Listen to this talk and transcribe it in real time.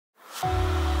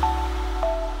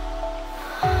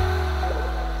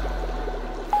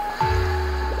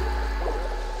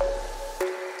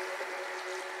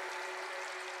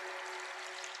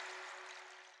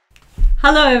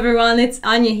Hello everyone, it's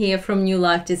Anya here from New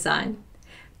Life Design.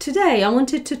 Today I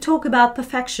wanted to talk about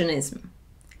perfectionism.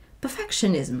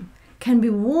 Perfectionism can be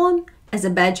worn as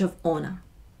a badge of honor.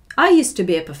 I used to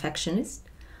be a perfectionist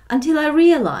until I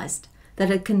realized that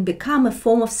it can become a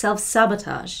form of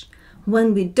self-sabotage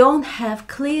when we don't have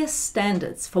clear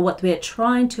standards for what we are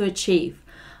trying to achieve,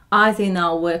 either in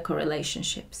our work or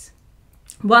relationships.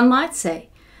 One might say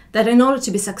that in order to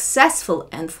be successful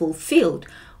and fulfilled,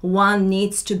 one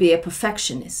needs to be a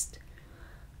perfectionist,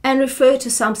 and refer to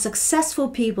some successful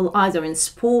people either in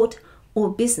sport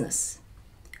or business.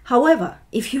 However,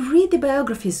 if you read the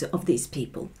biographies of these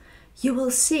people, you will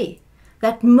see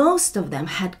that most of them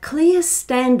had clear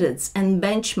standards and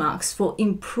benchmarks for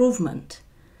improvement.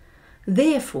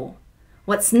 Therefore,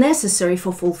 what's necessary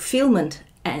for fulfillment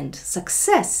and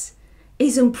success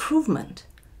is improvement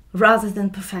rather than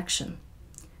perfection.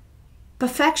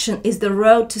 Perfection is the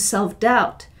road to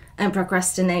self-doubt and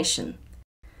procrastination,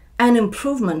 and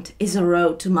improvement is a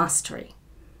road to mastery.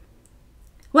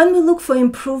 When we look for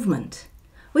improvement,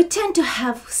 we tend to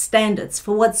have standards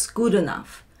for what's good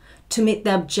enough to meet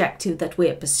the objective that we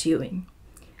are pursuing.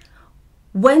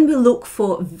 When we look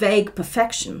for vague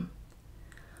perfection,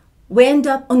 we end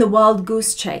up on a wild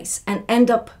goose chase and end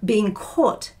up being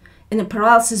caught in a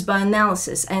paralysis by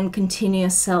analysis and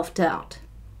continuous self-doubt.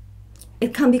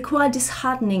 It can be quite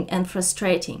disheartening and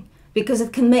frustrating because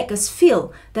it can make us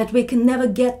feel that we can never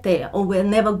get there or we're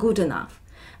never good enough.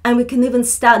 And we can even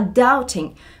start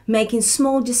doubting, making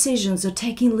small decisions or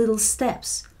taking little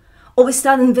steps. Or we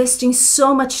start investing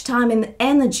so much time and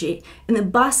energy in a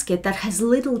basket that has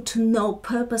little to no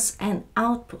purpose and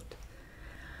output.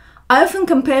 I often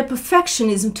compare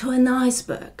perfectionism to an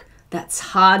iceberg that's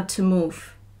hard to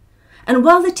move. And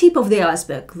while the tip of the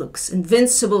iceberg looks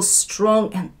invincible,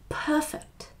 strong, and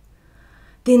perfect,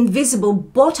 the invisible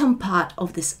bottom part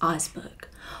of this iceberg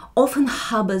often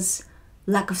harbors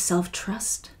lack of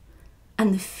self-trust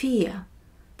and the fear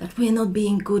that we're not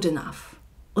being good enough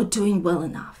or doing well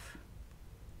enough.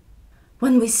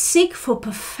 When we seek for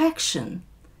perfection,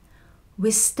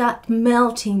 we start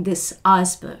melting this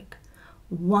iceberg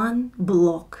one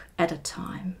block at a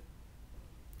time.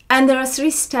 And there are 3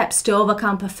 steps to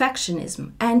overcome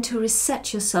perfectionism and to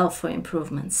reset yourself for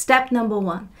improvement. Step number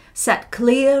 1, set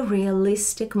clear,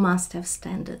 realistic must-have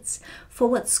standards for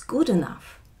what's good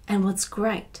enough and what's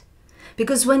great.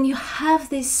 Because when you have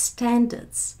these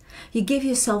standards, you give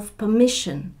yourself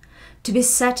permission to be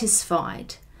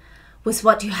satisfied with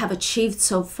what you have achieved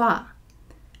so far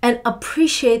and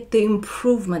appreciate the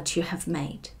improvement you have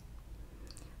made.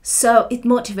 So it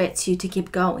motivates you to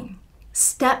keep going.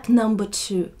 Step number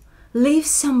 2, leave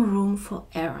some room for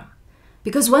error.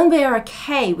 Because when we are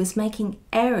okay with making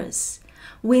errors,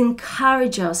 we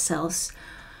encourage ourselves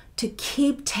to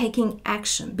keep taking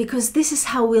action because this is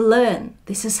how we learn.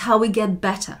 This is how we get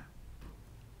better.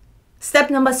 Step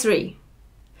number 3,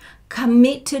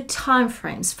 commit to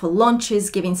timeframes for launches,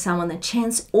 giving someone a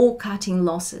chance, or cutting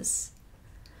losses.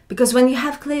 Because when you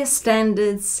have clear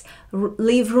standards,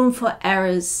 leave room for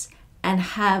errors, and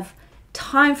have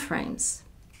timeframes,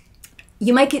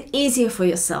 you make it easier for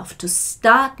yourself to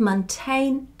start,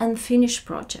 maintain, and finish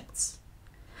projects.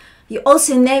 You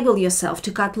also enable yourself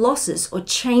to cut losses or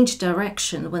change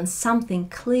direction when something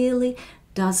clearly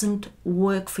doesn't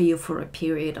work for you for a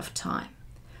period of time.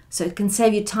 So it can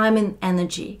save you time and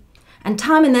energy. And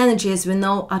time and energy, as we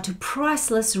know, are 2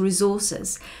 priceless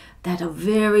resources that are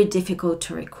very difficult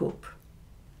to recoup.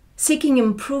 Seeking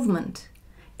improvement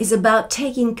is about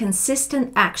taking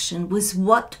consistent action with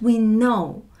what we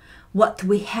know, what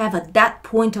we have at that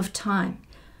point of time,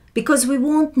 because we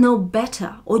won't know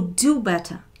better or do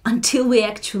better until we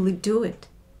actually do it.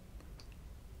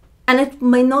 And it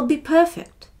may not be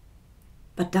perfect,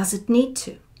 but does it need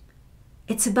to?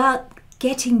 It's about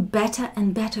getting better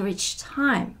and better each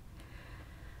time.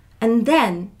 And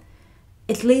then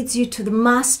it leads you to the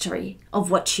mastery of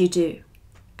what you do.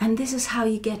 And this is how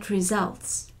you get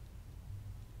results.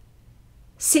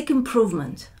 Seek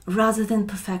improvement rather than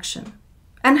perfection.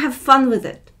 And have fun with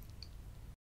it.